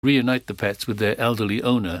reunite the pets with their elderly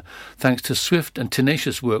owner, thanks to swift and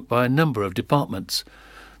tenacious work by a number of departments.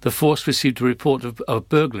 The force received a report of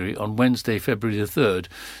burglary on Wednesday, February the 3rd,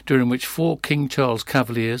 during which 4 King Charles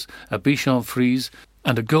Cavaliers, a Bichon Frise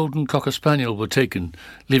and a golden Cocker Spaniel were taken,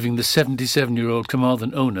 leaving the 77-year-old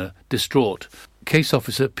Carmarthen owner distraught. Case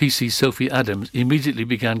officer PC Sophie Adams immediately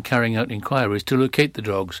began carrying out inquiries to locate the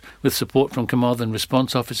dogs, with support from Carmarthen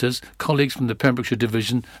response officers, colleagues from the Pembrokeshire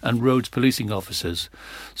Division and roads policing officers.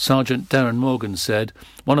 Sergeant Darren Morgan said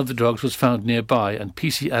one of the dogs was found nearby and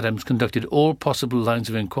PC Adams conducted all possible lines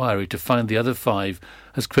of inquiry to find the other 5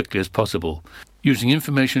 as quickly as possible. Using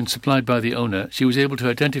information supplied by the owner, she was able to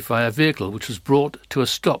identify a vehicle which was brought to a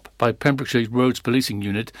stop by Pembrokeshire Roads Policing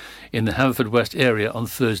Unit in the Haverfordwest area on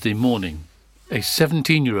Thursday morning. A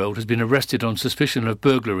 17-year-old has been arrested on suspicion of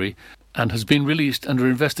burglary and has been released under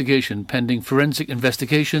investigation pending forensic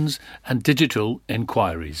investigations and digital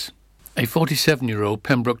inquiries. A 47-year-old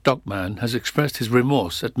Pembroke dockman has expressed his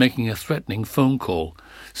remorse at making a threatening phone call.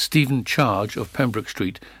 Stephen Charge of Pembroke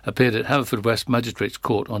Street appeared at Haverfordwest Magistrates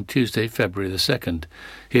Court on Tuesday, February the 2nd.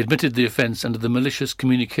 He admitted the offence under the Malicious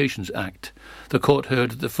Communications Act. The court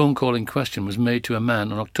heard that the phone call in question was made to a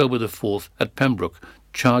man on October the 4th at Pembroke.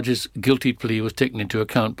 Charge's guilty plea was taken into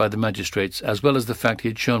account by the magistrates, as well as the fact he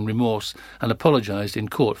had shown remorse and apologised in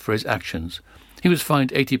court for his actions. He was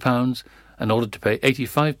fined £80 and ordered to pay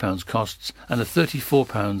 £85 costs and a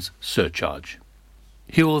 £34 surcharge.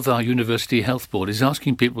 Hywel Dda University Health Board is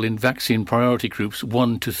asking people in vaccine priority groups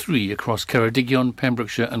 1 to 3 across Ceredigion,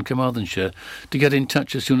 Pembrokeshire and Carmarthenshire to get in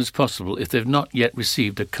touch as soon as possible if they've not yet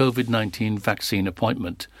received a COVID-19 vaccine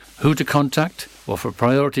appointment. Who to contact? Well, for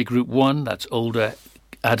priority group 1, that's older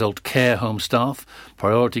adult care home staff,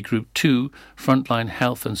 priority group 2, frontline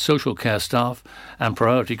health and social care staff, and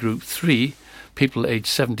priority group 3, people aged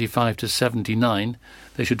 75 to 79,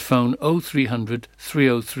 they should phone 0300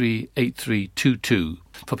 303 8322.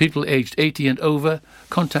 For people aged 80 and over,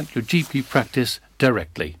 contact your GP practice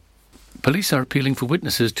directly. Police are appealing for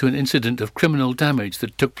witnesses to an incident of criminal damage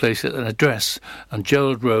that took place at an address on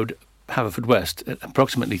Gerald Road, Haverfordwest, at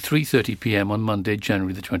approximately 3:30pm on Monday,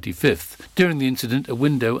 January the 25th. During the incident, a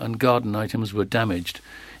window and garden items were damaged.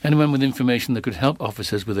 Anyone with information that could help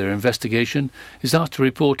officers with their investigation is asked to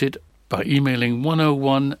report it by emailing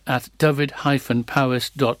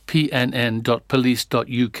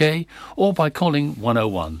 101@davidhowes.pnn.police.uk or by calling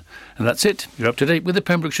 101. And that's it. You're up to date with the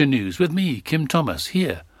Pembrokeshire News with me, Kim Thomas,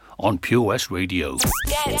 here on Pure West Radio.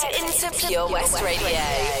 Get into Pure West Radio.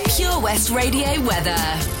 Pure West Radio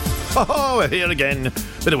weather. Oh, we're here again.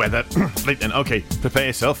 Bit of weather. Right then, okay, prepare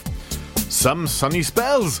yourself. Some sunny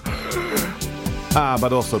spells.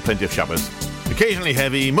 But also plenty of showers. Occasionally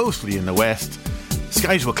heavy, mostly in the west.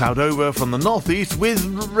 Skies will cloud over from the northeast with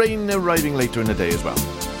rain arriving later in the day as well.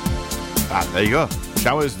 There you go.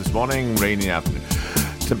 Showers this morning, rain in the afternoon.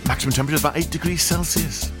 The maximum temperature is about 8 degrees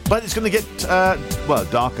Celsius. But it's going to get,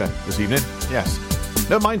 darker this evening. Yes.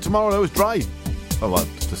 Never mind, tomorrow though, it's dry. Oh, well,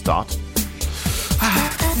 to start.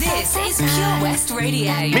 This is Pure West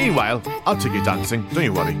Radio. Meanwhile, I'll take you dancing. Don't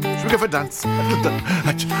you worry. Should we go for a dance?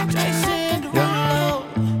 Yeah.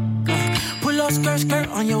 Pull up skirt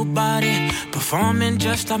on your body. Performing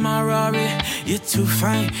just like my Rari. You're too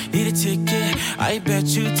fine, need a ticket. I bet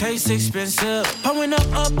you taste expensive. Pouring up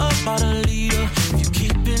about a liter. If you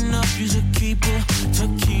keeping up, you should keep it.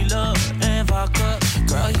 Tequila and vodka.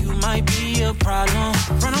 Girl, you might be a problem.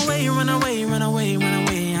 Run away, run away, run away, run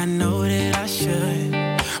away. I know that I should,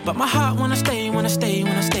 but my heart wanna stay, wanna stay,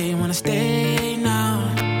 wanna stay, wanna stay now.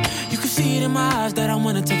 You can see it in my eyes that I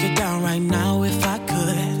wanna take it down right now if I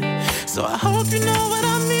could. So I hope you know what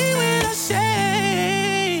I mean when I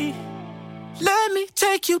say, let me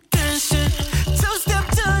take you dancing. Two-step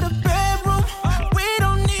to the bedroom. We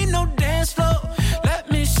don't need no dance floor. Let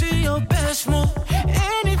me see your best move.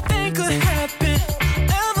 Anything could happen.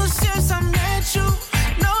 Ever since I met you,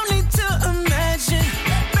 no need to imagine.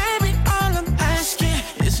 Baby, all I'm asking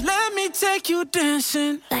is let me take you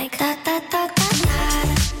dancing. Like da da da da da.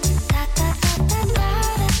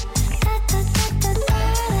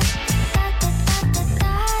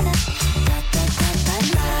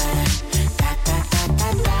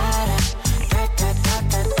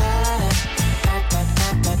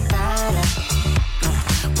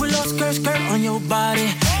 Skirt on your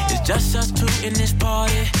body. It's just us two in this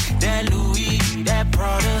party. That Louis, that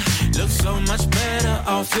Prada looks so much better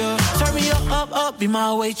off you. Turn me up, be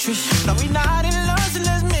my waitress. No, we not in love, so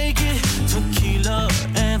let's make it. Tequila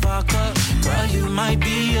and vodka. Girl, you might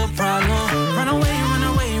be a problem. Run away, run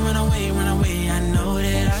away, run away, run away. I know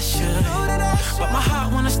that I should, but my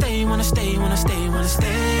heart wanna stay, wanna stay, wanna stay, wanna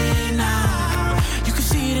stay now. You can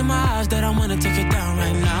see it in my eyes that I wanna take it down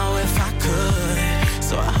right now.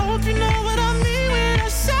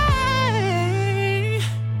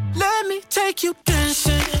 take you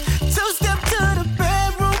dancing. Two-step to the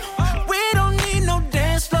bedroom. We don't need no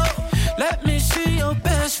dance floor. Let me see your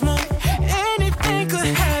best move. Anything could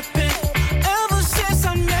happen. Ever since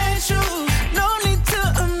I met you, no need to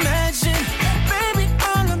imagine. Baby,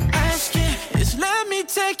 all I'm asking is let me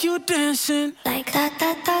take you dancing. Like da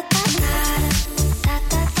da da da da.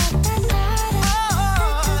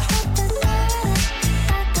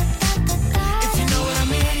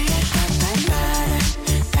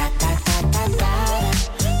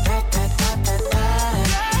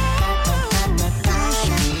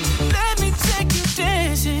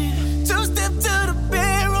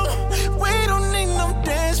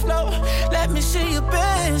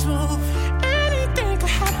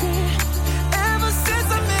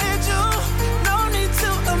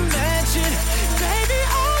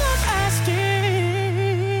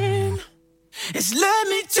 Let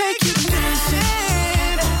me take you dancing.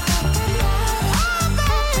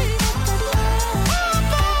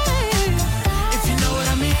 If you know what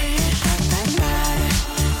I mean.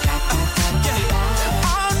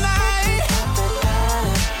 All night.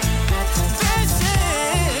 Dancing.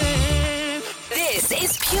 This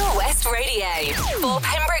is Pure West Radio. For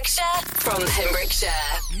Pembrokeshire, from Pembrokeshire.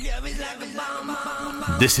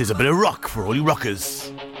 This is a bit of rock for all you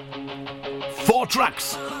rockers. 4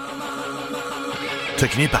 tracks.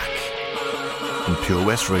 Taking you back on Pure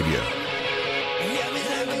West Radio.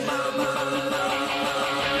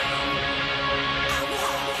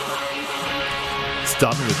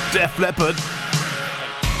 Starting with Def Leppard.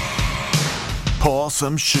 Pour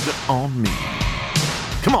some sugar on me.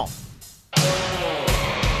 Come on.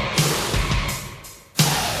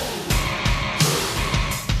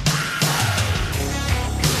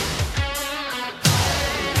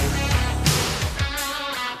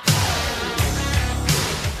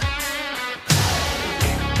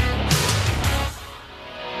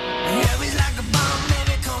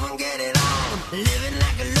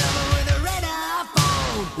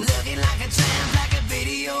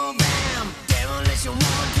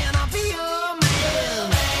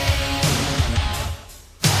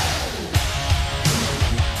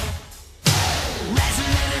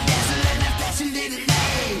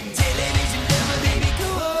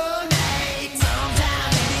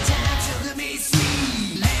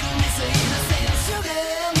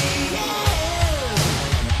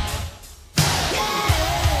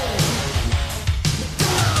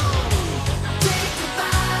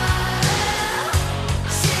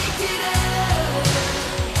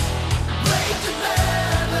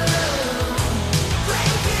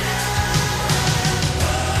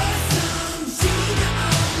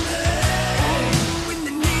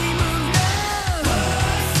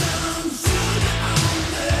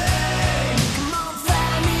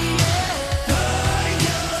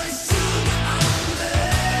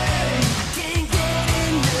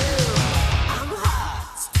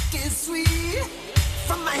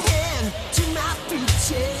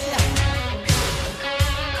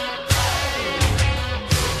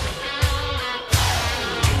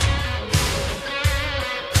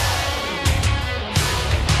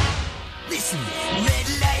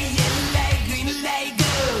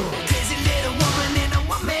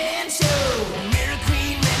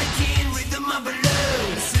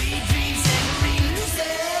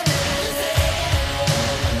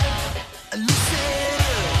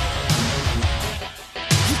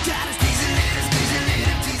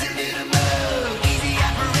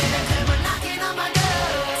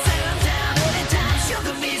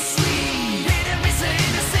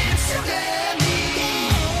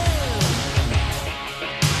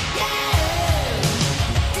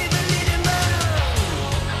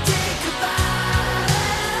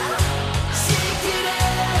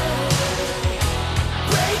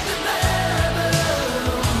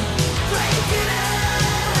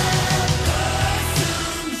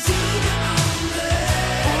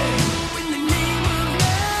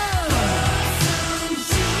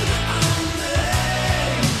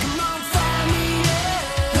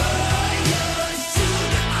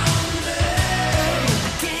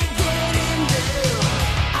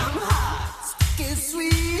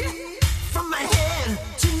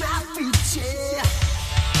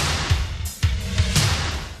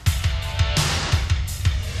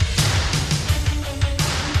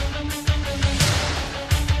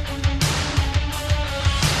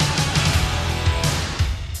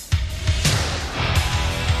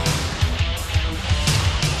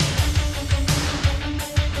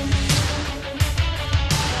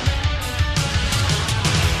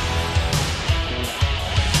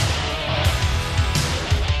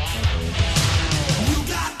 You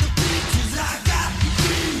got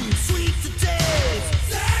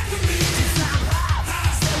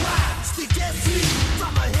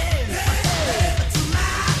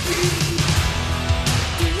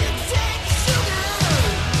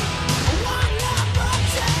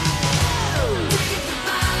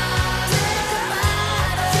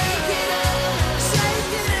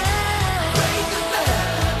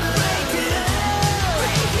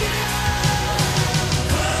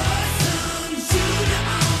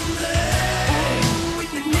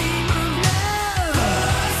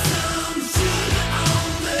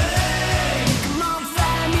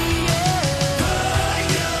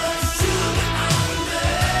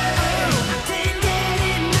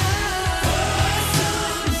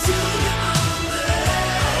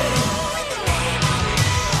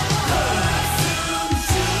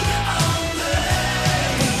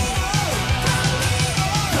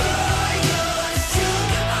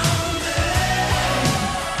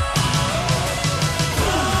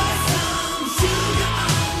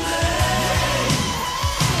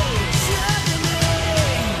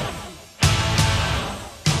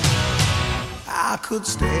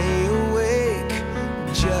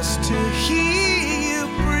just to hear you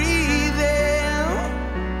breathing.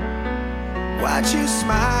 Watch you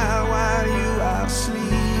smile while you are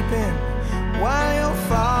sleeping, while you're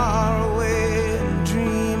far away and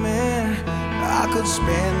dreaming. I could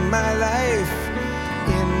spend my life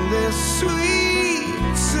in this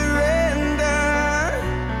sweet surrender.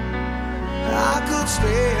 I could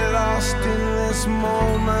stay lost in this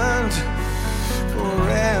moment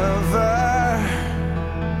forever.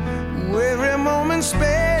 Every moment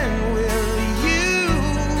spent with you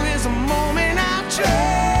is a moment I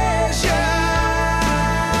treasure.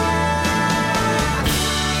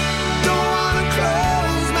 Don't wanna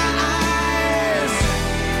close my eyes,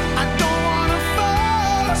 I don't wanna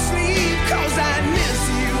fall asleep, 'cause I miss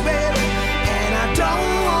you, baby, and I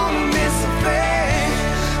don't wanna miss a thing.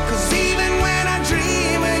 'Cause even when I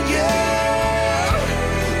dream of you,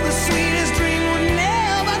 the sweetest dream would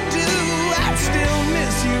never do. I'd still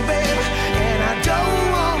miss you, baby, and I don't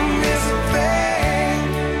wanna miss a thing.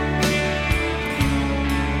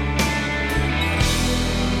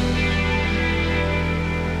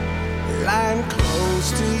 Lying close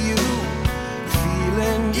to you,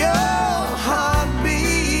 feeling your heart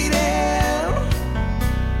beating,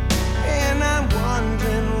 and I'm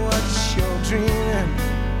wondering what you're dreaming,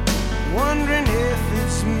 wondering if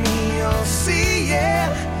it's me you're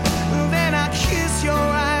seeing. Then I kiss your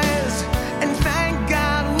eyes and thank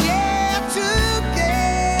God we're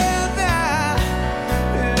together.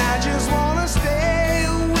 And I just wanna stay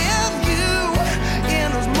with you in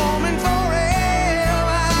this moment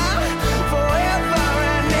forever, forever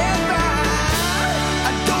and ever.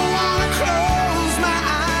 I don't wanna close my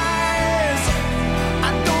eyes,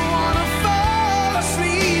 I don't wanna fall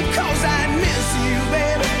asleep, 'cause I miss you,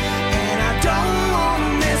 baby, and I don't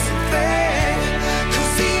wanna miss a thing.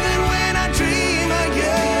 'Cause even when I dream of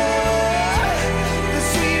you, the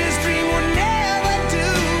sweetest dream would never do.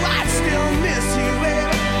 I'd still miss you,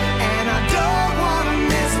 baby, and I don't wanna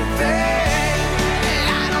miss a thing.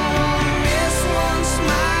 I don't wanna miss one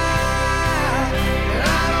smile,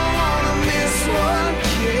 I don't wanna miss one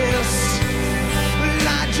kiss.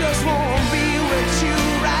 I just wanna be with you,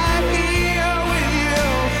 right here with you,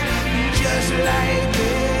 just like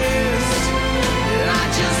this. I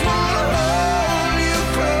just wanna hold you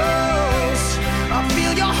close, I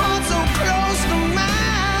feel your heart so close to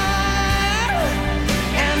mine,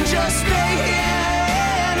 and just stay here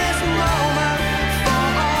in this moment for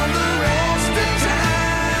all the rest of time.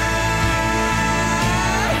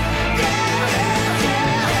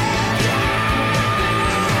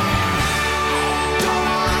 Don't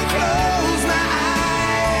wanna close my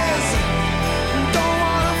eyes, don't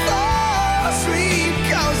wanna fall asleep.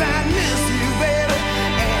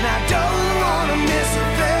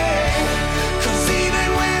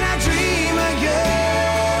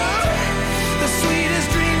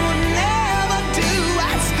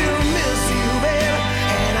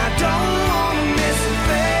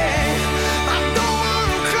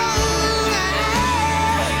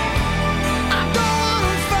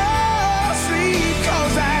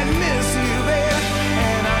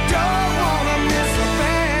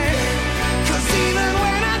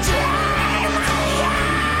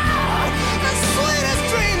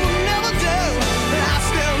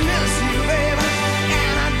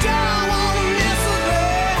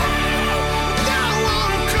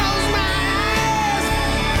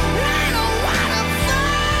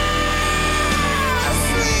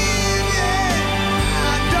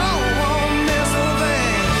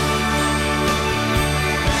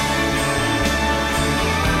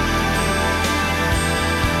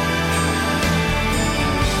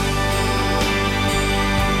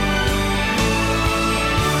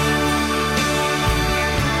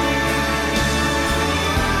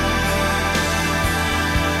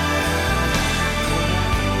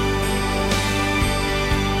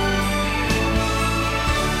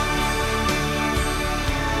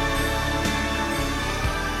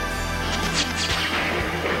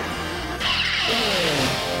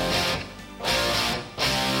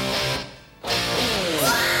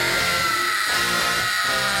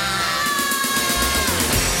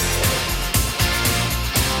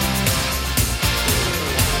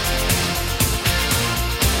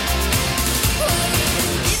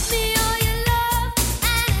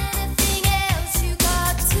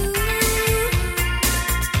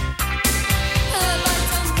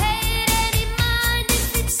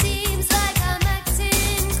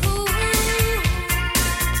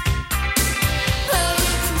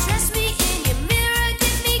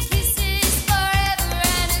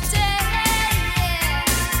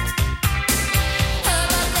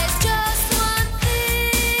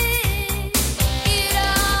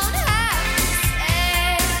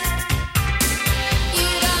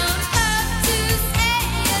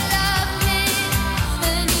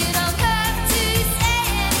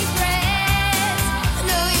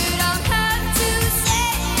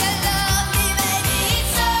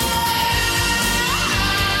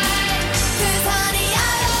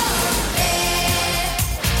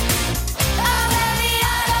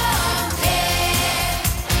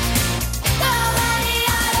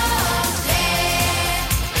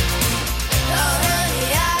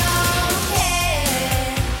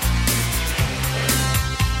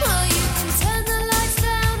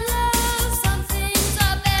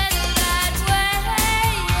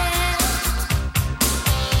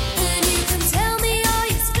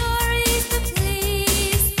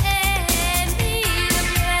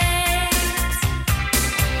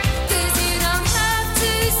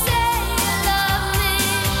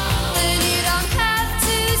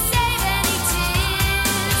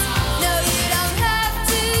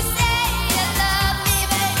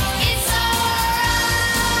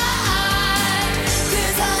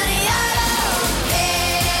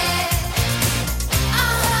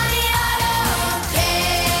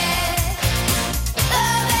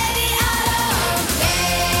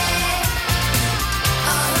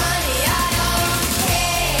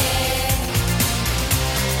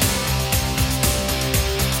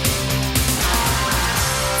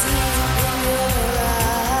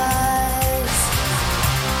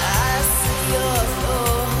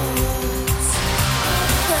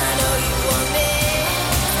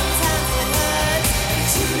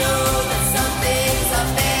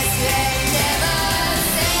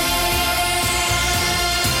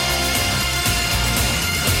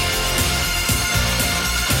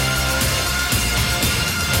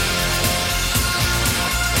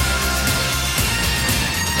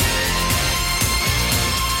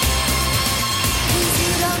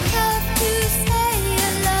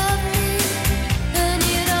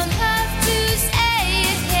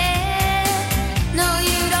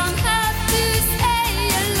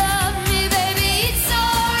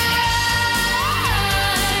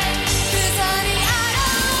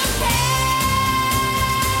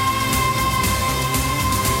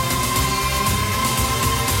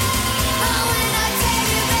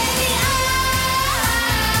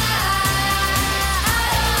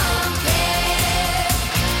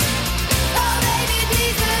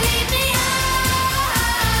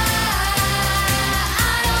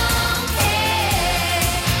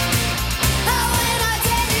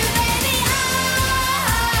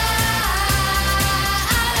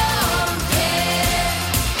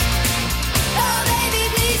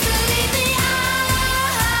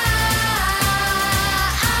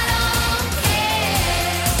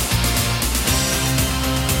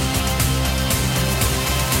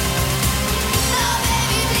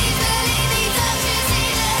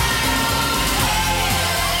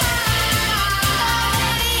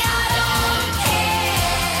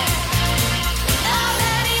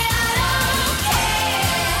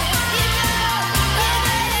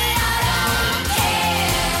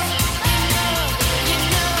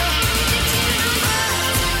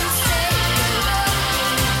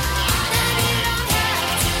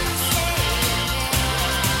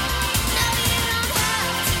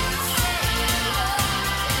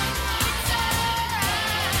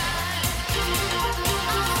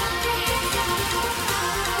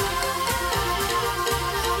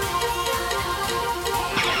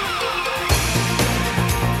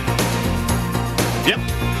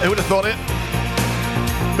 Who would have thought it?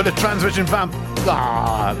 Bit of Transvision vamp.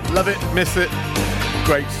 Ah, love it, miss it.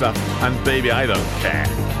 Great stuff. And baby, I don't care.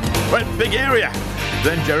 Right, Big Area.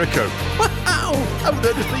 Then Jericho. Wow! I've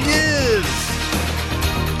heard this for years.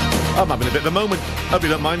 I'm having a bit of a moment. Hope you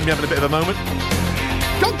don't mind me having a bit of a moment.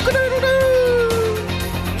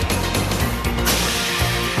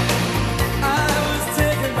 I was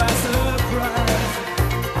taken by surprise.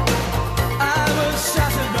 I was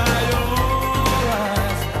shattered by your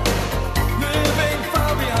eyes, moving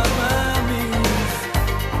far beyond my means.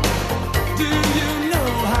 Do you know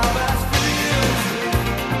how that feels?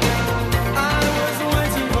 I was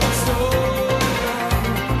waiting for so long.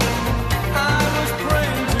 I was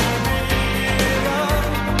praying to be wrong,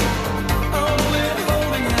 only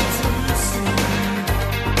holding out to see,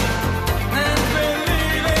 and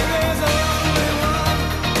believing there's only one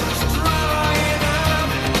strong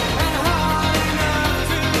enough and hard enough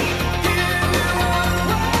to give you up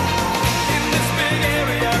in this big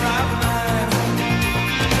area of mine.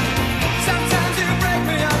 Sometimes you break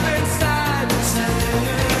me up inside,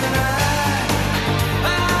 saying I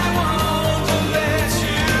want to let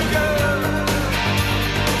you go.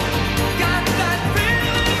 Got that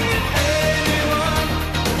feeling in anyone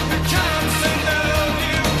who comes to know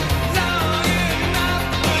you long enough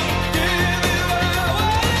will give you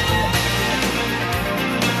away.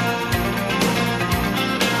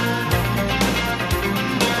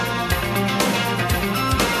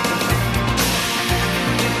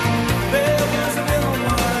 There was never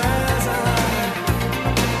one as I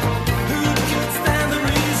who could stand the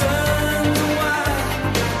reasons why,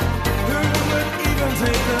 who would even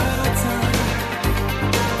take the time.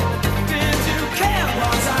 Did you care?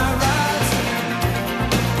 Was I right?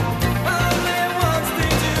 Only once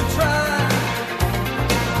did you try.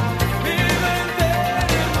 Even then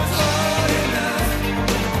it was hard enough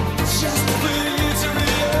just for you to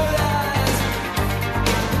realize,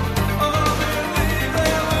 or believe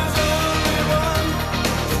there was only one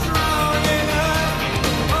strong enough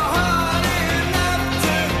or hard enough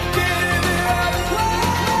to give you away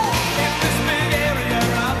in this big area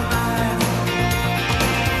of mine.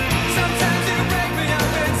 Sometimes you break me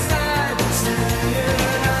up inside, saying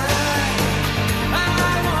I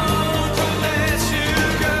want to let you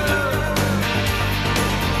go.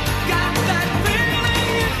 Got that feeling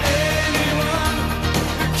in anyone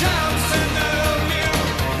who comes to know you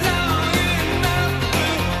long enough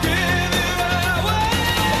will give you away.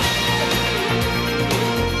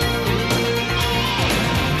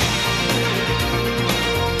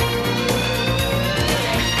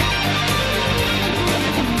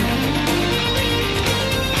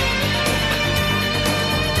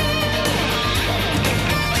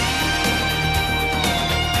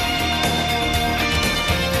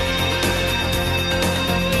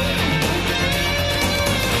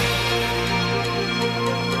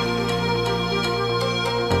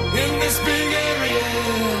 In this big area,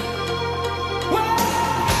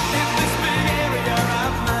 in this big area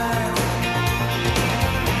of mine.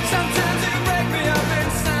 Sometimes you break me up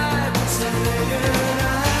inside, saying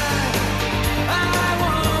I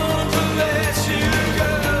want to let you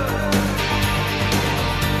go.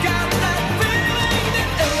 Got that feeling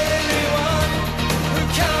that anyone who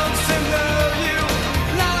comes to know you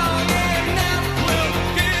long enough will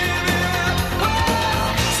give you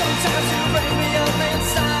up. Sometimes you break me up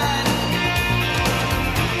inside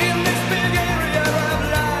in this big area of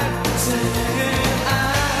life, saying I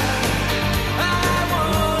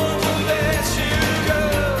want to let you go.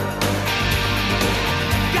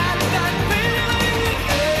 Got that feeling that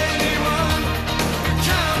anyone who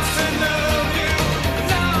comes to know you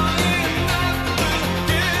long enough will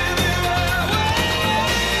give you away.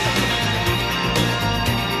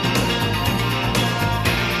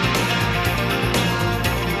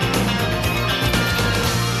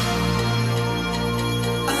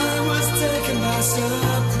 I was taken by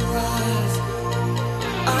surprise.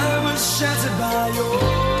 I was shattered by your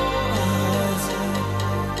eyes,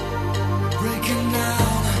 breaking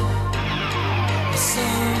down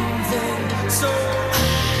something so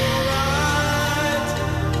right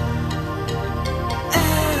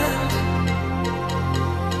and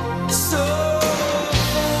so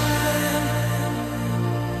fine.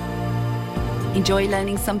 Enjoy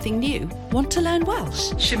learning something new? Want to learn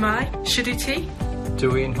Welsh? Shemai, Shuduti.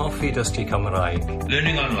 Dwi'n hoffi dysgu Cymraeg.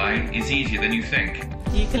 Learning online is easier than you think.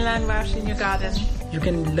 You can learn Welsh in your garden. You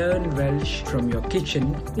can learn Welsh from your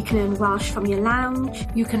kitchen. You can learn Welsh from your lounge.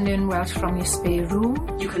 You can learn Welsh from your spare room.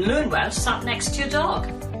 You can learn Welsh sat next to your dog.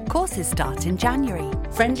 Courses start in January.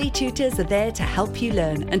 Friendly tutors are there to help you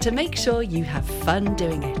learn and to make sure you have fun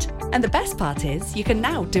doing it. And the best part is, you can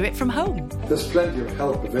now do it from home. There's plenty of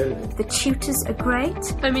help available. The tutors are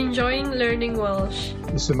great. I'm enjoying learning Welsh.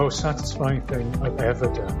 It's the most satisfying thing I've ever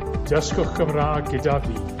done. Dysgwch Cymraeg gyda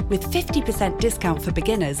fi. With 50% discount for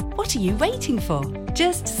beginners, what are you waiting for?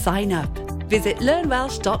 Just sign up. Visit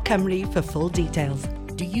learnwelsh.cymru for full details.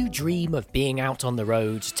 Do you dream of being out on the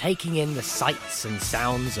road, taking in the sights and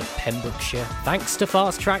sounds of Pembrokeshire? Thanks to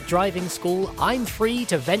Fast Track Driving School, I'm free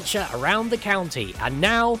to venture around the county, and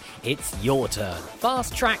now it's your turn.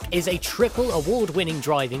 Fast Track is a triple award-winning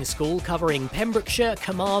driving school covering Pembrokeshire,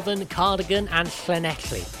 Carmarthen, Cardigan and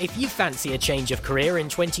Llanelli. If you fancy a change of career in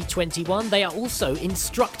 2021, they are also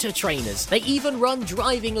instructor trainers. They even run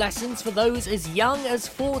driving lessons for those as young as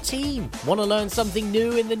 14. Want to learn something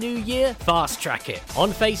new in the new year? Fast Track it.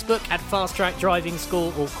 On Facebook at Fast Track Driving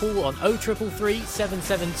School or call on 0333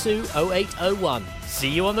 772 0801. See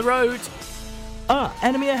you on the road. Ah,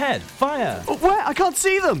 enemy ahead. Fire. Oh, where? I can't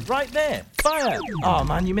see them. Right there. Fire. Oh,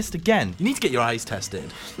 man, you missed again. You need to get your eyes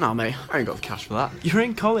tested. Nah, mate, I ain't got the cash for that. You're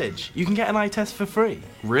in college. You can get an eye test for free.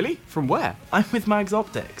 Really? From where? I'm with Mags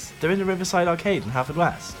Optics. They're in the Riverside Arcade in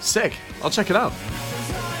Haverfordwest. Sick. I'll check it out.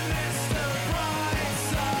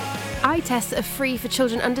 Eye tests are free for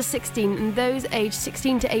children under 16 and those aged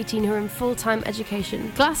 16 to 18 who are in full-time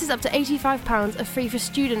education. Glasses up to £85 are free for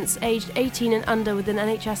students aged 18 and under with an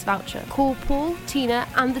NHS voucher. Call Paul, Tina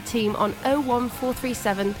and the team on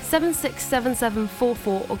 01437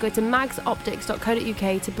 767744 or go to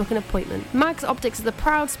magsoptics.co.uk to book an appointment. Mags Optics are the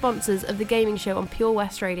proud sponsors of the gaming show on Pure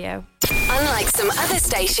West Radio. Unlike some other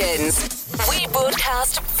stations, we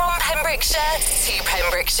broadcast from Pembrokeshire to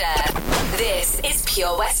Pembrokeshire. This is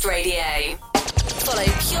Pure West Radio. Follow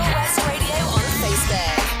Pure West Radio on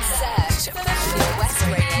Facebook. Search for Pure West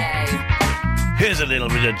Radio. Here's a little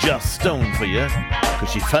bit of Just Stone for you, because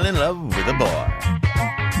she fell in love with a boy.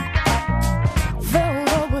 Fell in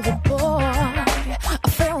love with a boy. I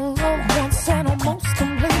fell in love once and almost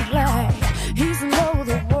completely. He's in love with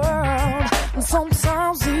the world, and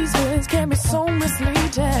sometimes these feelings can be so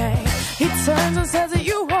misleading. He turns and says, are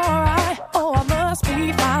you alright? Oh, I must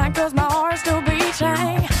be fine, cause my heart's still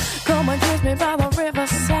beating. Come and kiss me by the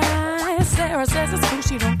riverside. Sarah says it's cool,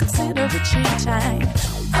 she don't consider it cheating.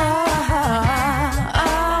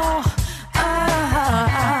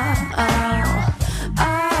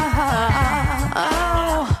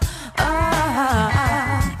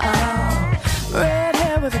 Red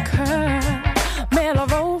hair with a curl, Miller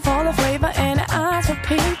roll for the flavor and eyes for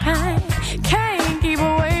peeping. Can't keep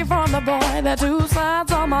away from the boy. The two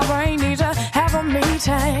sides of my brain need to have a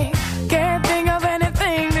meeting. Can't think of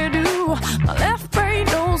anything to do. My left brain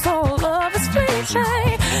knows all love is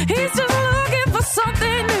fleeting. He's just looking for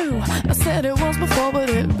something new. I said it once before, but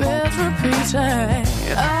it bears repeating.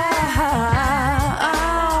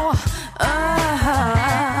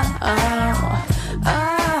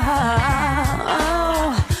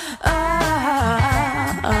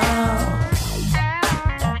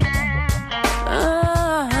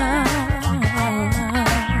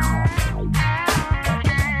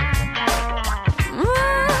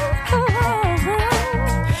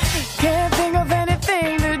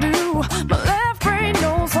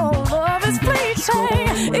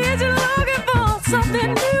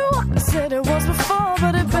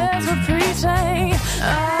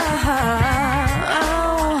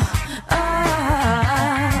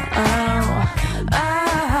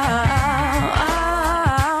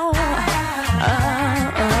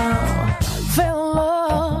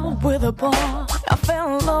 I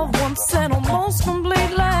fell in love once and almost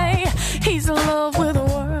completely. He's in love with the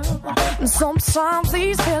world, and sometimes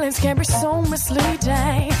these feelings can be so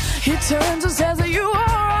misleading. He turns and says, are you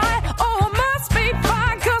alright? Oh, I must be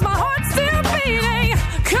fine, cause my heart's still beating.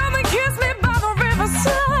 Come and kiss me by the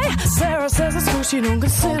riverside. Sarah says it's cool, she don't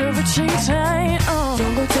consider it cheating.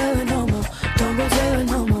 Don't go telling no more, don't go telling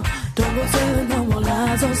no more, don't go telling no more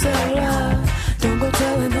lies on Sarah. Don't go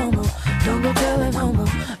telling no more, don't go telling no more,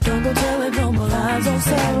 don't go telling no more lies on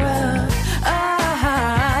Sarah.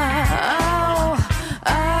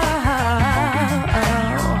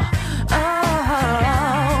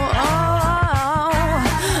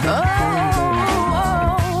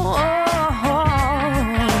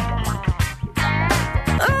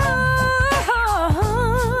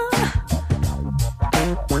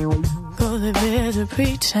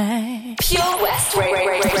 Pure West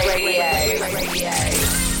Radio.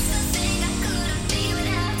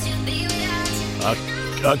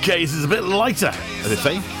 Okay, this is a bit lighter, as they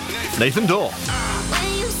say. Nathan Dorr.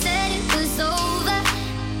 When you said it was over,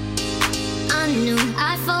 I knew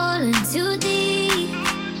I'd fallen too deep.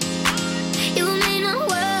 You made my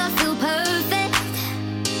world feel perfect,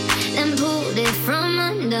 then pulled pulled it from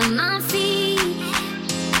under my feet.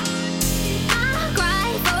 I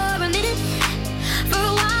cried for a minute. For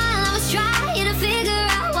a while I was trying to figure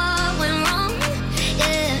out what went wrong.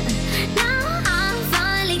 Yeah, now I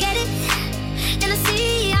finally get it. And I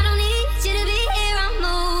see I don't need you to be here, I'm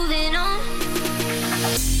moving on.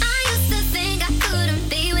 I used to think I couldn't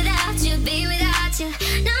be without you, be without you.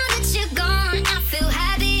 Now that you're gone, I feel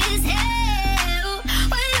happy as hell.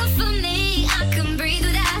 Wait up for me, I can breathe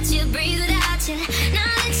without you, breathe without you. Now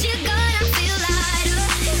that you're gone, I feel lighter.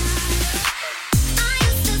 I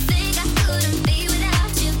used to think I couldn't be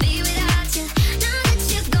without you, be without you. Now that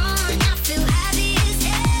you're gone, I feel happy as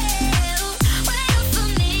hell. Wait up for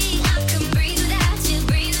me, I can breathe without you,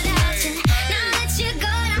 breathe without you. Now that you're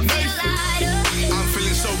gone, I feel lighter. I'm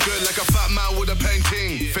feeling so good like a fat man with a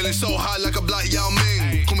painting. Feeling so high like a black Yao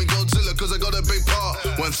Ming. Call me Godzilla cause I got a big part.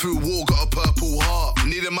 Went through war, got a purple heart.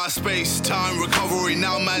 Needed my space, time, recovery.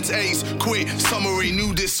 Now man's ace, quit, summary,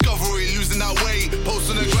 new discovery. Losing that weight, post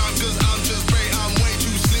on the ground cause I'm just great. I'm way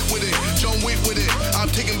too slick with it, John Wick with it. I'm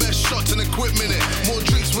taking best shots and equipment it. More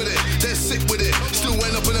drinks with it, they're sick with it. Still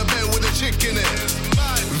end up in a bed with a chick in it.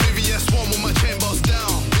 Vivian Swan with my chain boss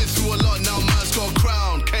down. Been through a lot, now man's got a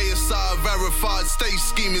crown. KSI verified, stay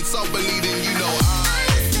scheming, stop believing, you know I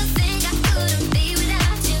used to think I couldn't be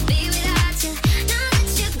without you, be without you. Now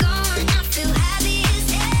that you're gone, I feel happy as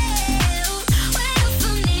hell. Wait up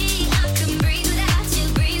for me, I can breathe without you,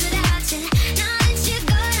 breathe without you. Now that you're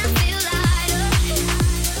gone, I feel lighter.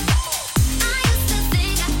 I used to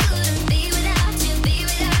think I couldn't be without you, be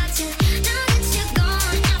without you. Now that you're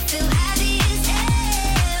gone, I feel happy as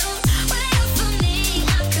hell. Wait up for me,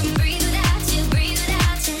 I can breathe without you, breathe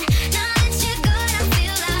without you. Now that you're gone, I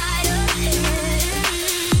feel lighter.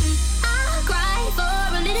 I cried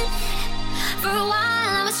for a minute. For a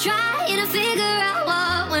while I was trying to figure out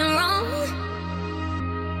what went wrong.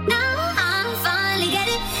 Now I finally get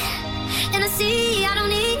it. And I see I don't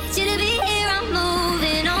need you to be here, I'm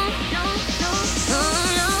moving on. No, no, no,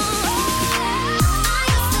 no. I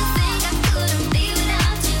used to think I couldn't be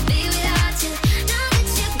without you, be without you. Now that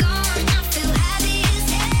you're gone, I feel happy as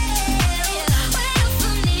hell. Wait up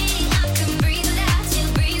for me, I can breathe without you,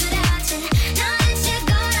 breathe without you. Now that you're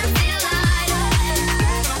gone, I feel lighter.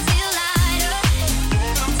 Feel lighter.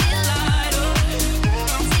 Feel lighter.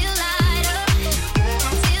 Feel lighter.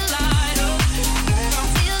 Feel lighter.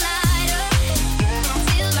 Feel lighter.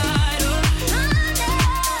 Feel lighter.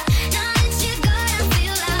 Now that you're gone, I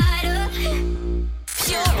feel lighter.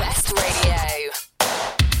 Pure West Radio.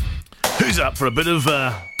 Who's up for a bit of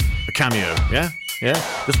a cameo? Yeah? Yeah?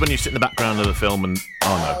 Just when you sit in the background of the film and...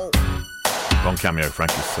 Oh, no. Wrong cameo,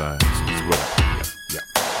 Frank. It's Will. Yeah.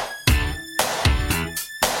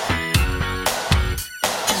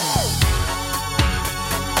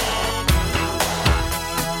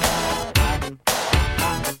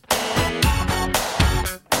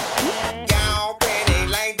 Y'all pretty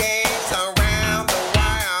ladies around the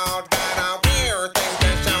world got a weird thing to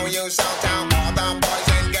show you. So tell all the boys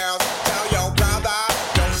and girls, tell your brother,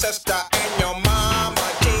 your sister, and your mama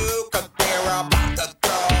too, 'cause we're about to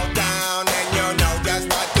throw down and you know just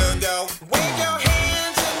what to do. We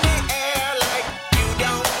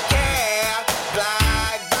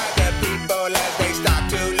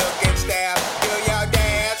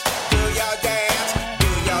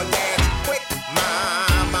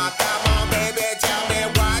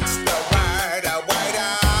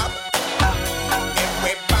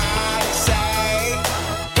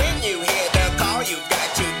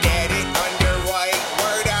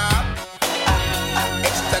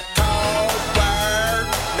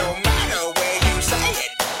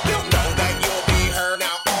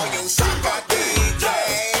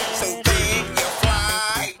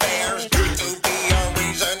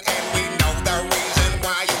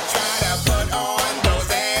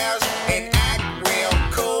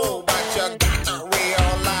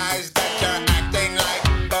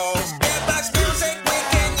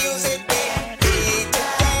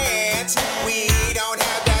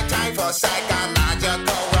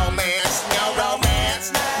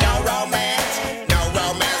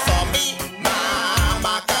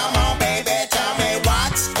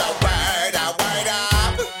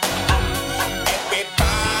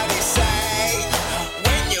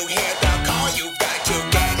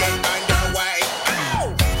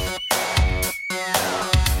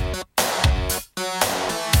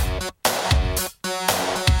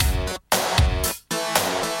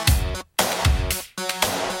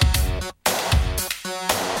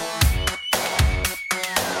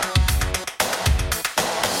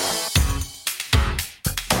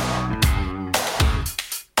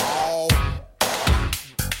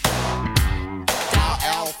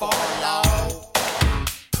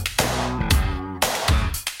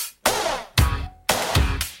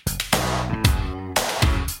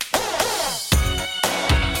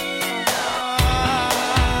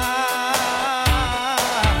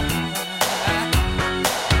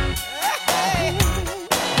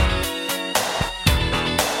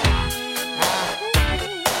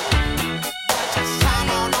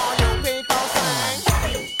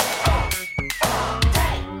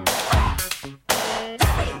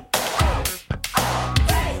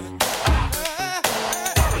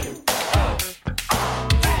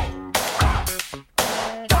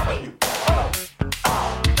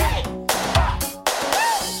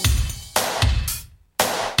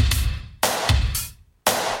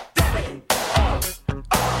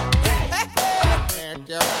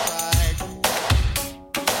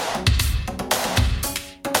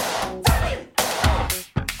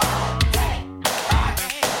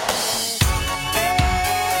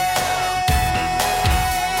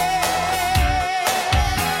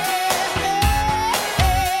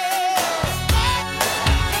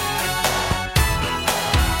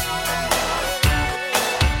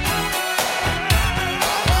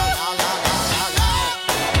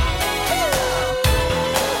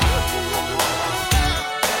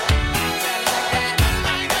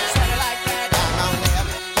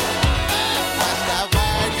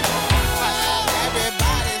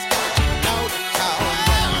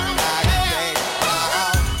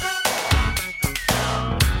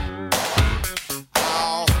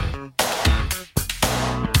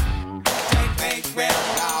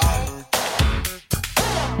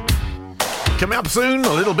Coming up soon,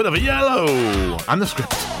 a little bit of a yellow. And the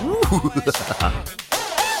script.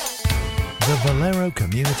 The Valero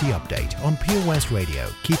Community Update on Pure West Radio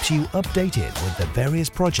keeps you updated with the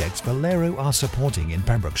various projects Valero are supporting in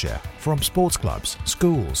Pembrokeshire, from sports clubs,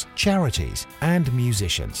 schools, charities and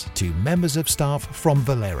musicians to members of staff from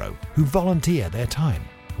Valero who volunteer their time.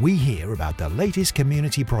 We hear about the latest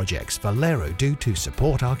community projects Valero do to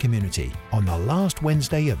support our community on the last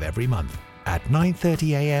Wednesday of every month at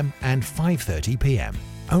 9:30am and 5:30pm,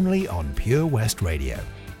 only on Pure West Radio.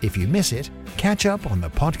 If you miss it, catch up on the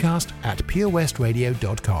podcast at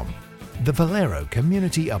purewestradio.com. The Valero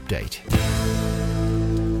Community Update.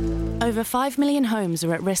 Over 5 million homes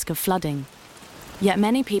are at risk of flooding, yet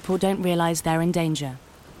many people don't realise they're in danger.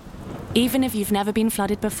 Even if you've never been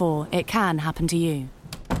flooded before, it can happen to you.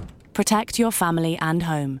 Protect your family and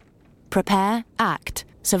home. Prepare, act,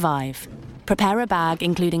 survive. Prepare a bag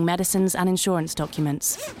including medicines and insurance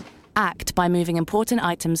documents. Act by moving important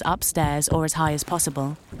items upstairs or as high as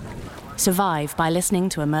possible. Survive by listening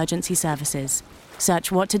to emergency services.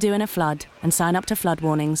 Search what to do in a flood and sign up to flood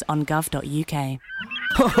warnings on gov.uk.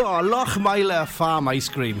 Oh, Lochmeyler Farm Ice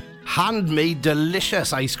Cream. Handmade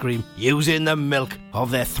delicious ice cream using the milk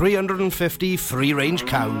of their 350 free-range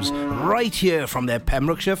cows right here from their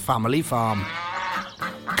Pembrokeshire family farm.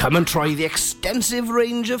 Come and try the extensive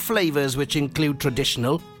range of flavours which include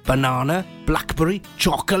traditional, banana, blackberry,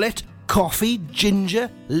 chocolate, coffee, ginger,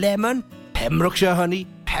 lemon, Pembrokeshire honey,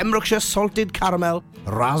 Pembrokeshire salted caramel,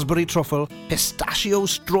 raspberry truffle, pistachio,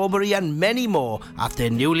 strawberry and many more at their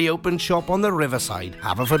newly opened shop on the Riverside,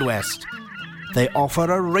 Haverfordwest. They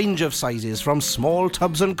offer a range of sizes from small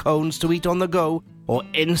tubs and cones to eat on the go or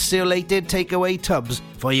insulated takeaway tubs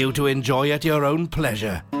for you to enjoy at your own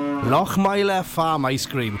pleasure. Lochmeyler Farm Ice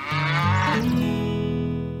Cream.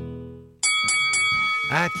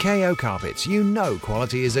 At KO Carpets, you know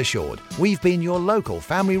quality is assured. We've been your local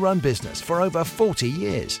family-run business for over 40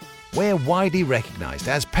 years. We're widely recognised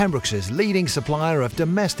as Pembrokeshire's leading supplier of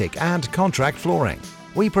domestic and contract flooring.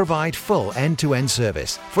 We provide full end-to-end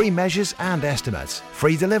service, free measures and estimates,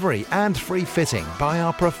 free delivery and free fitting by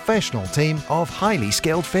our professional team of highly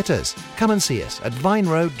skilled fitters. Come and see us at Vine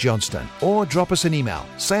Road, Johnston, or drop us an email,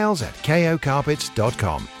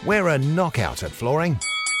 sales@kocarpets.com. We're a knockout at flooring.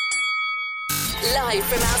 Live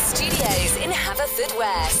from our studios in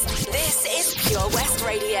Haverfordwest, this is Pure West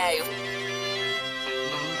Radio.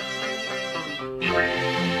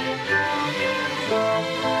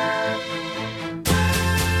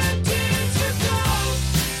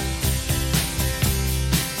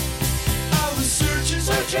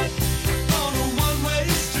 Searching on a one-way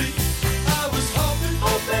street. I was hoping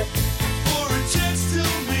for a chance to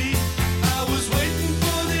meet. I was waiting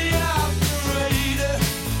for the operator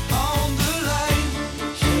on the line.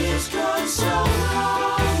 She's gone so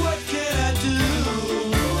wrong. What can I do?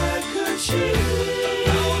 Where could she be?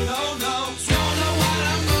 No, don't know what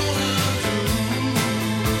I'm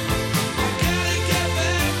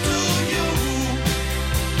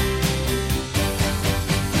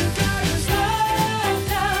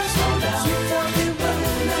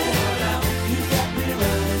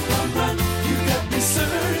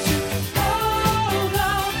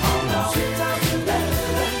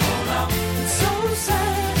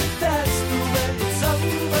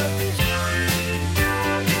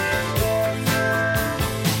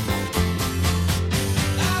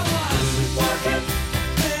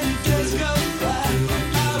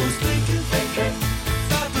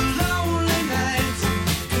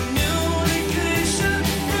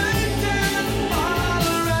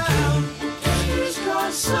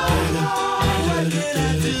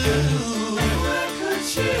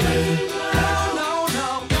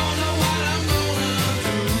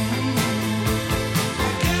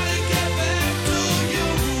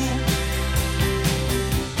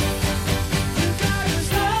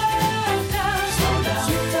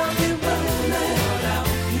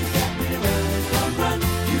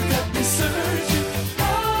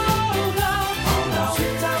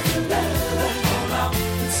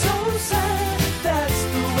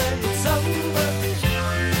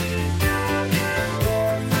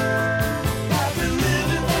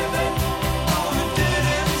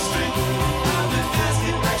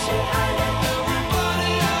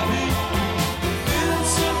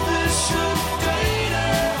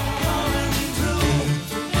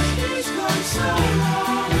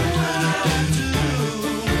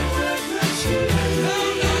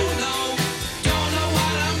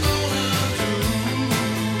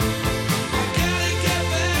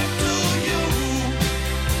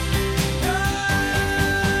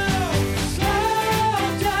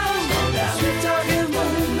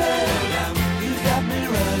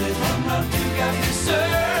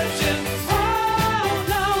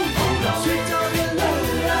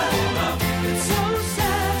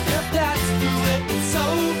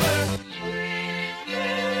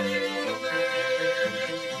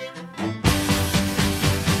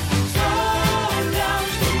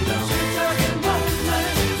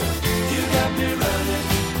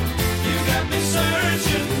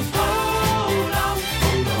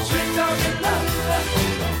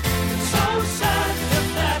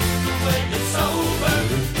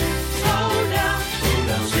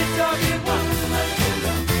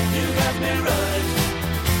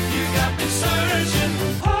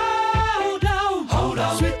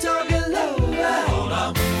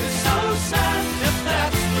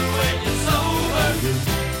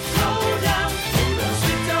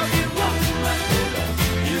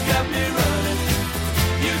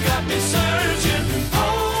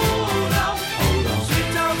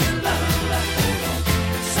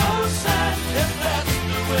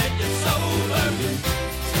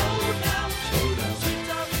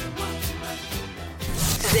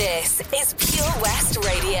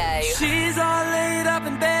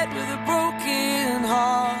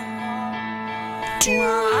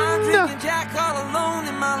I'm drinking Jack all alone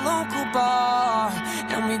in my local bar,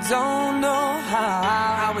 and we don't know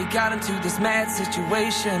how we got into this mad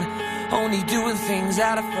situation. Only doing things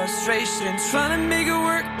out of frustration, trying to make it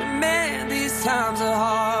work, but man, these times are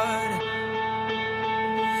hard.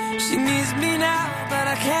 She needs me now, but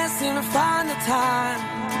I can't seem to find the time.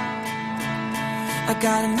 I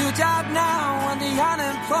got a new job now on the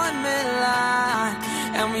unemployment line,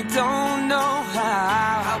 and we don't know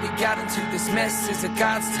how we got into this mess. Is it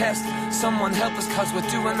God's test? Someone help us, cause we're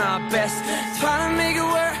doing our best, trying to make it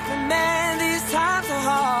work, but man, these times are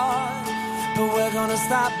hard. But we're gonna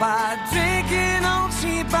stop by drinking on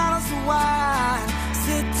cheap bottles of wine,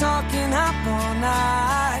 sit talking up all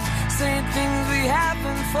night, saying things we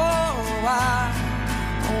haven't for a while,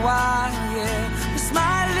 yeah. We're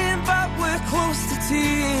smiling but we're close to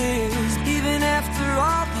tears. Even after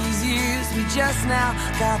all these years, we just now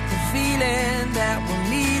got the feeling that we're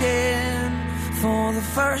meeting for the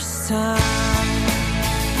first time.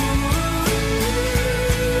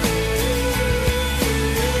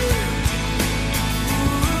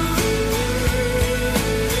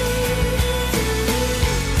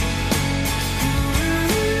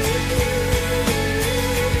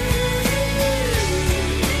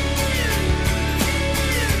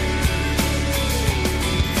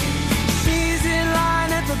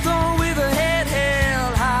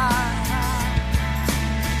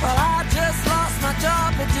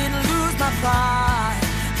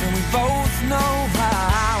 And we both know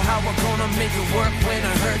how we're gonna make it work when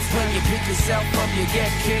it hurts. When you pick yourself up, you get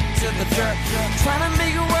kicked to the dirt. Trying to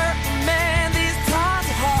make it work, man, these times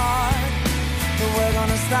are hard. But we're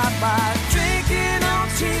gonna stop by drinking on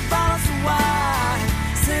cheap bottles of wine,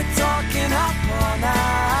 sit talking up all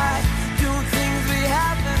night, doing things we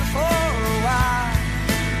haven't for a while,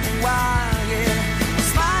 yeah.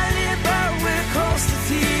 Smiling but we're close to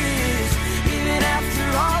tears. Even after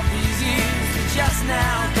all these years, we just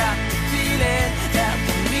now got the feeling that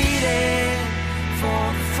we're meeting for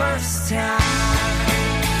the first time.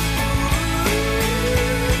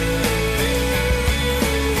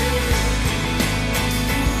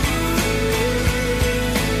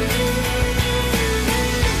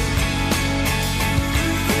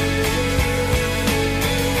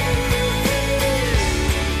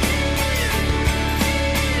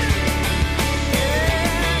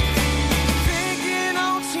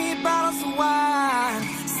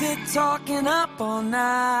 Talking up all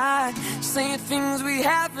night, saying things we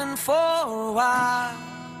haven't for a while.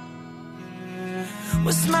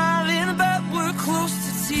 We're smiling but we're close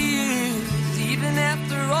to tears. Even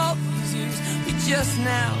after all these years, we just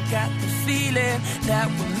now got the feeling that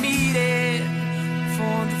we're meeting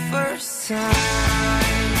for the first time.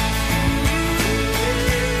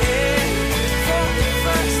 For the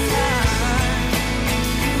first time.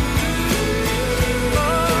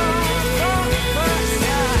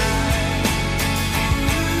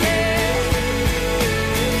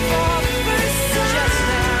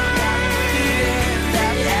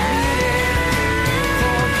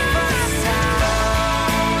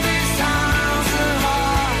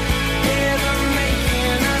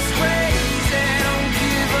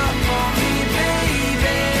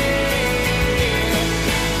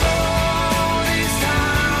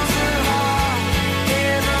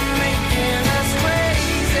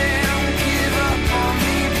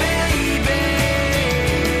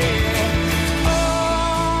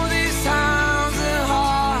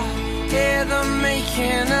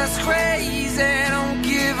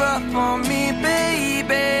 On me,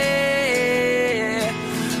 baby.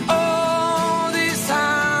 Oh, these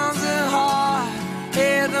times are hard.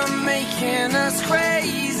 Yeah, they're making us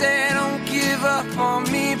crazy. Don't give up on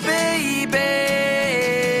me, baby.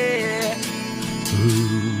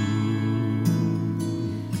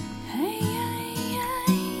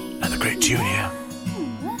 And the great Junior.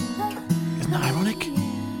 Isn't that ironic?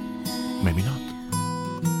 Maybe not.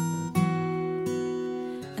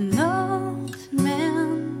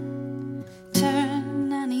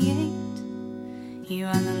 You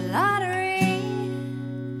won the lottery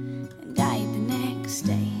and died the next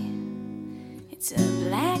day. It's a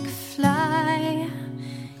black fly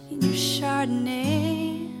in your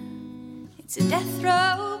Chardonnay. It's a death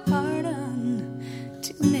row pardon,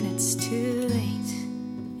 2 minutes too late.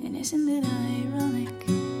 And isn't it ironic?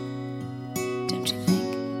 Don't you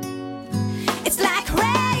think? It's like rain.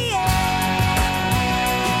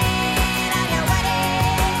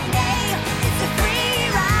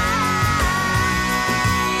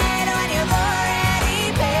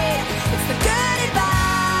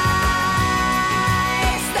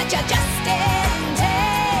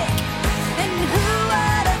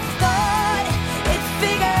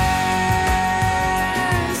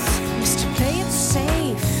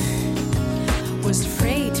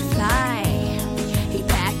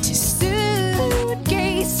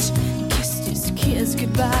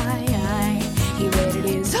 He waited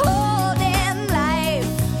his whole damn life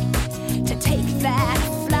to take that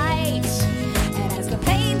flight. And as the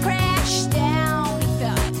plane crashed down, he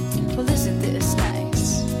thought, well, isn't this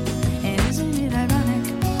nice? And isn't it ironic?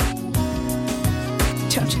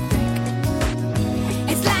 Don't you think?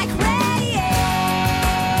 It's like rain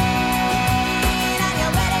on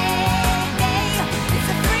your wedding day. It's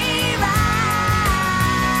a free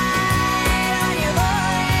ride on your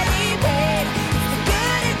already paid. It's the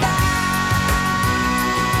good advice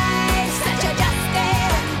that you just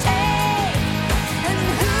didn't take. And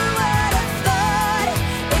who would have thought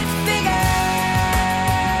it figures?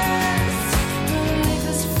 Life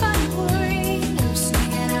is a funny word. You're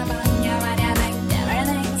sneaking up on you and you think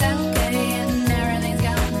everything's okay and everything's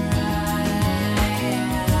gone right.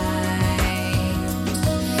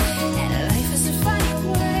 And life is a funny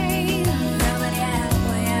word. Nobody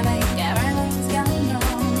halfway, I think everything's gone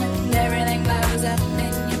wrong and everything blows up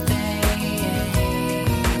in your face.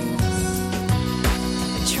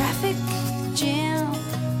 A traffic jam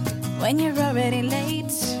when you're already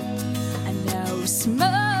late. A no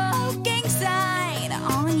smoking sign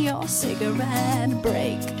on your cigarette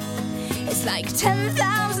break. It's like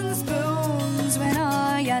 10,000 spoons when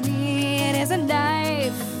all you need is a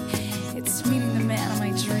knife. It's meeting the man of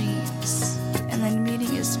my dreams and then meeting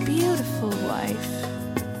his beautiful wife.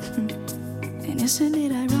 And isn't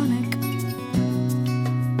it ironic?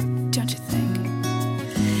 Don't you think?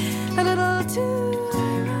 A little too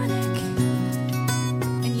ironic.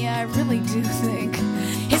 And yeah, I really do think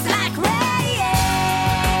it's like rain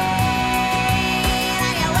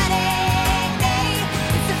on your wedding day.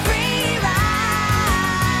 It's a free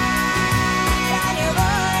ride on your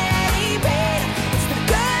already paid. It's the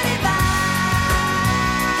good advice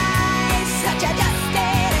that you just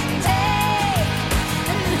didn't take.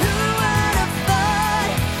 And who would have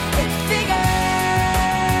thought it figures?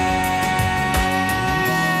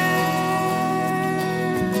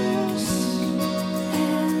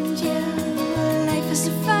 And yeah, life is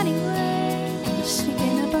a funny word,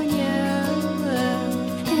 sneaking up on you.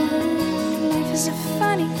 And life is a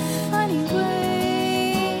funny, funny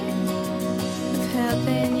way of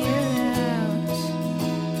helping you out,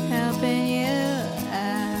 helping you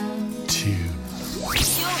out.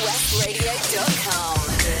 PureWestRadio.com.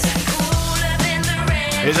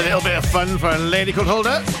 Here's a little bit of fun for a lady called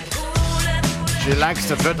Hulda. She likes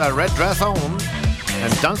to put a red dress on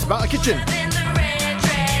and dance about the kitchen.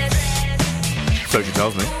 So she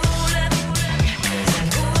tells me.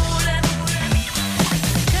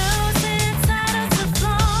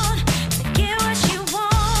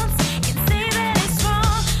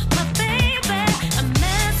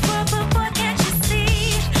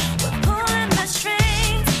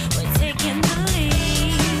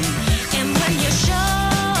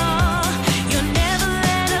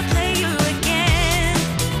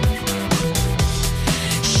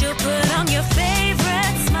 She'll put on your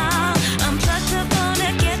favorite smile. I'm plucked up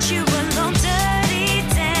gonna get you alone, dirty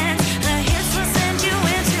dance. The hits will send you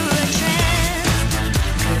into a trance.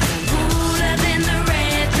 'Cause I'm cooler than the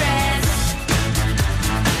red dress.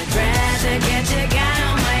 I'd rather get you guy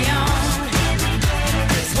on my own.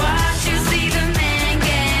 'Cause what you see the man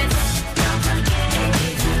gets. And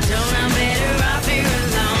if you don't, I'm better off here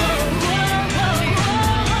alone.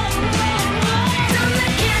 Don't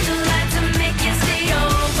let candlelight to make you stay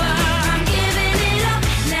over. I'm giving it up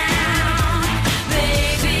now,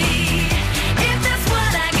 baby. If that's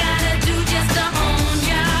what I gotta do just to own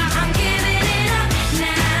ya, I'm giving it up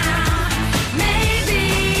now, maybe.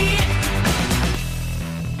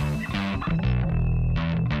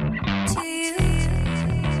 To you,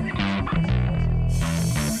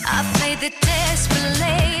 I played the desperate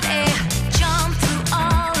lady, jumped through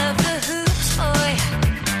all of the hoops, boy.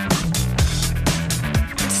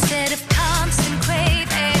 Instead of constant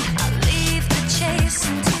craving, I'll leave the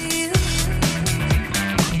chasing to you.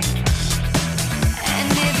 And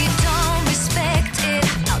if you don't respect it,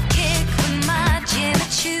 I'll kick with my Jimmy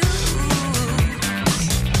Choos.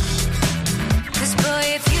 'Cause boy,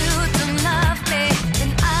 if you don't love me,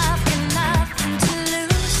 then I've got nothing to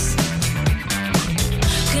lose.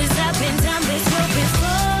 'Cause I've been down this road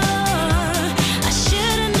before. I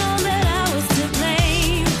should've known that I was to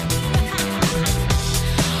blame.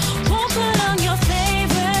 Won't put on your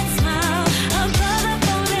favorite smile. I'm proud of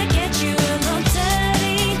gonna get you alone,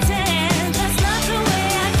 dirty dance. That's not the way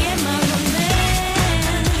I get my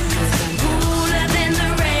romance. 'Cause I'm cooler than the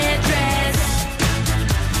red dress.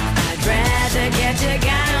 I'd rather get you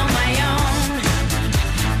guy on my own.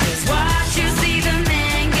 'Cause what you see the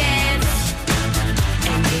man gets.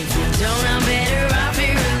 And if you don't, I'm better off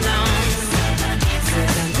here alone.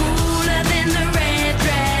 'Cause I'm cooler than the red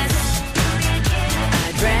dress.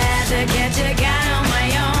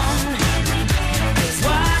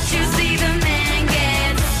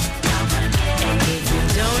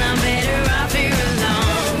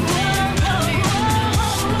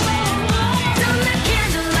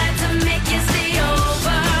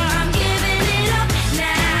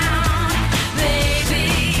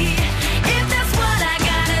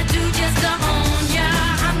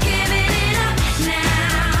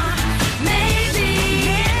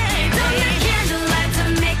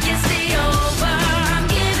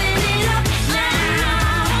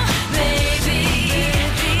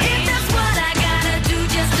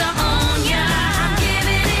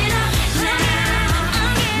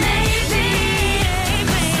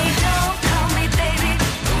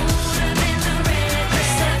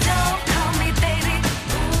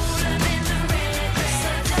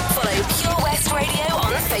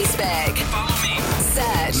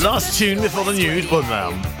 Last tune before the news. Well,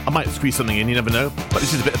 I might squeeze something in, you never know. But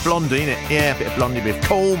this is a bit of Blondie, ain't it? Yeah, a bit of Blondie with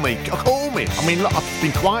Call Me. Call Me. I mean, look, I've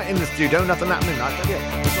been quiet in the studio, nothing happening. I tell you,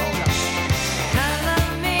 it's all that.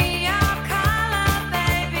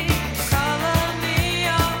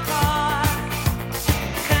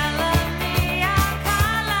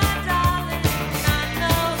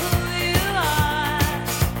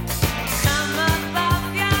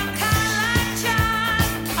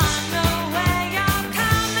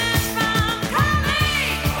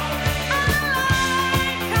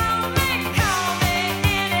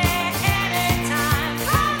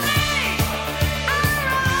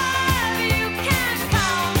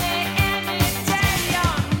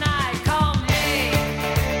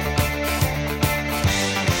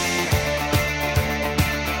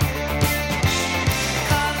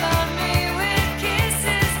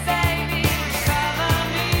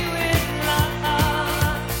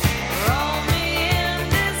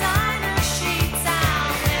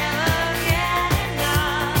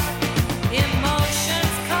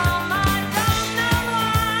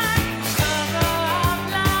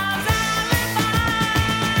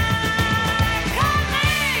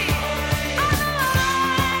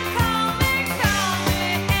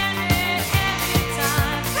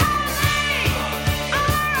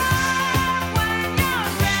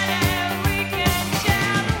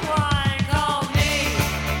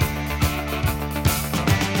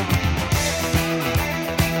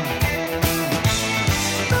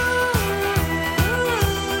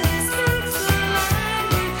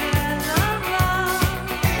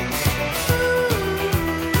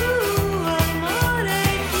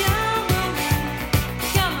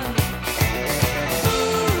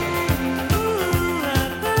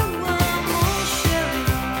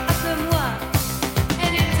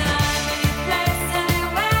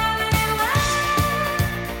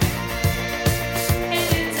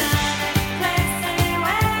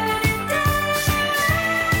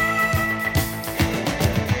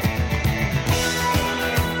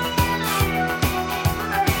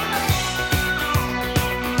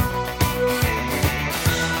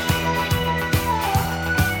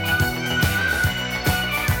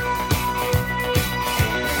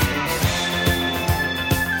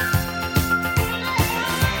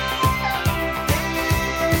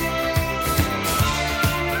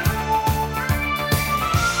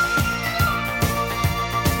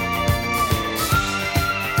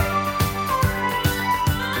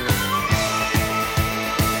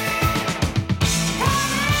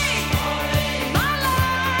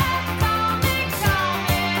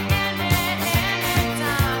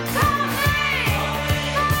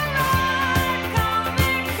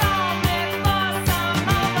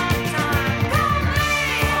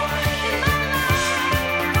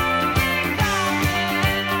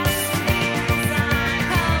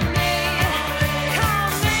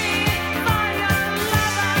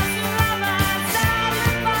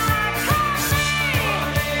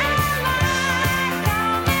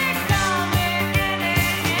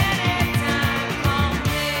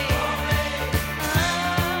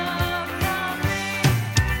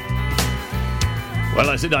 Well,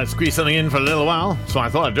 I said I'd squeeze something in for a little while, so I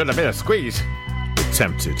thought I'd do a bit of squeeze.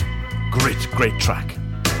 Tempted. Great track.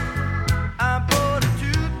 I bought a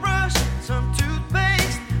toothbrush, some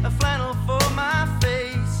toothpaste, a flannel for my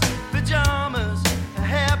face, pajamas, a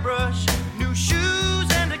hairbrush, new shoes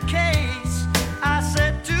and a case. I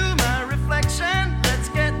said to my reflection, let's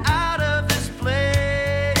get out of this place.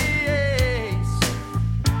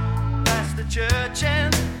 Past the church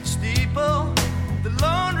and steeple, the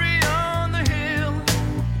laundry on the hill,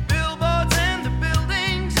 billboards and the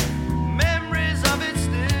buildings, memories of it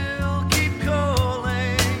still keep calling.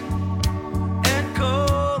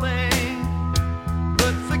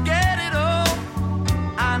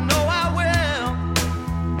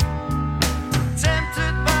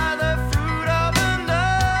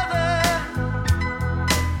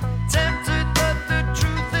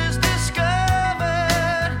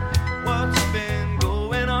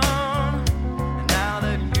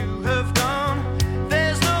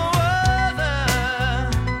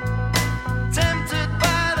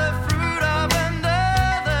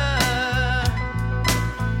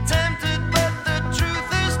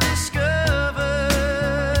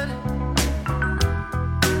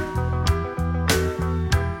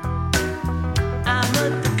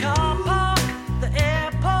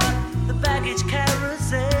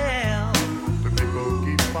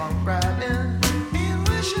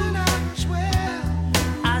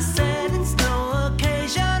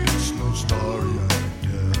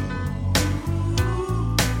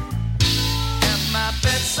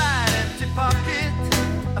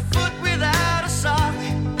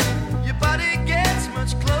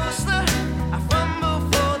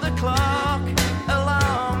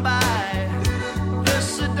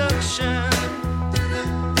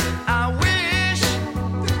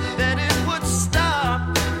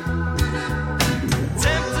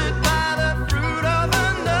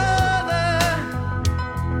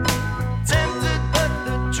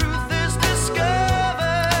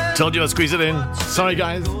 Told you I'd squeeze it in. Sorry,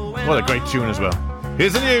 guys. What a great tune as well.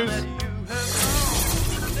 Here's the news.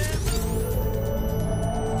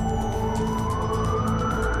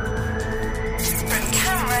 From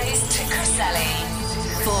Camrose to Criselli.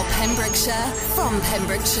 For Pembrokeshire, from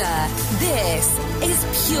Pembrokeshire, this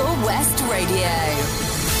is Pure West Radio.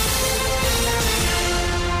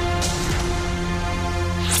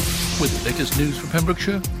 With the latest news from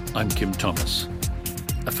Pembrokeshire, I'm Kim Thomas.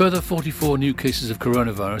 A further 44 new cases of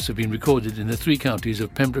coronavirus have been recorded in the 3 counties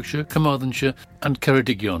of Pembrokeshire, Carmarthenshire and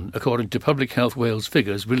Ceredigion, according to Public Health Wales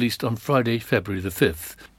figures released on Friday, February the 5th.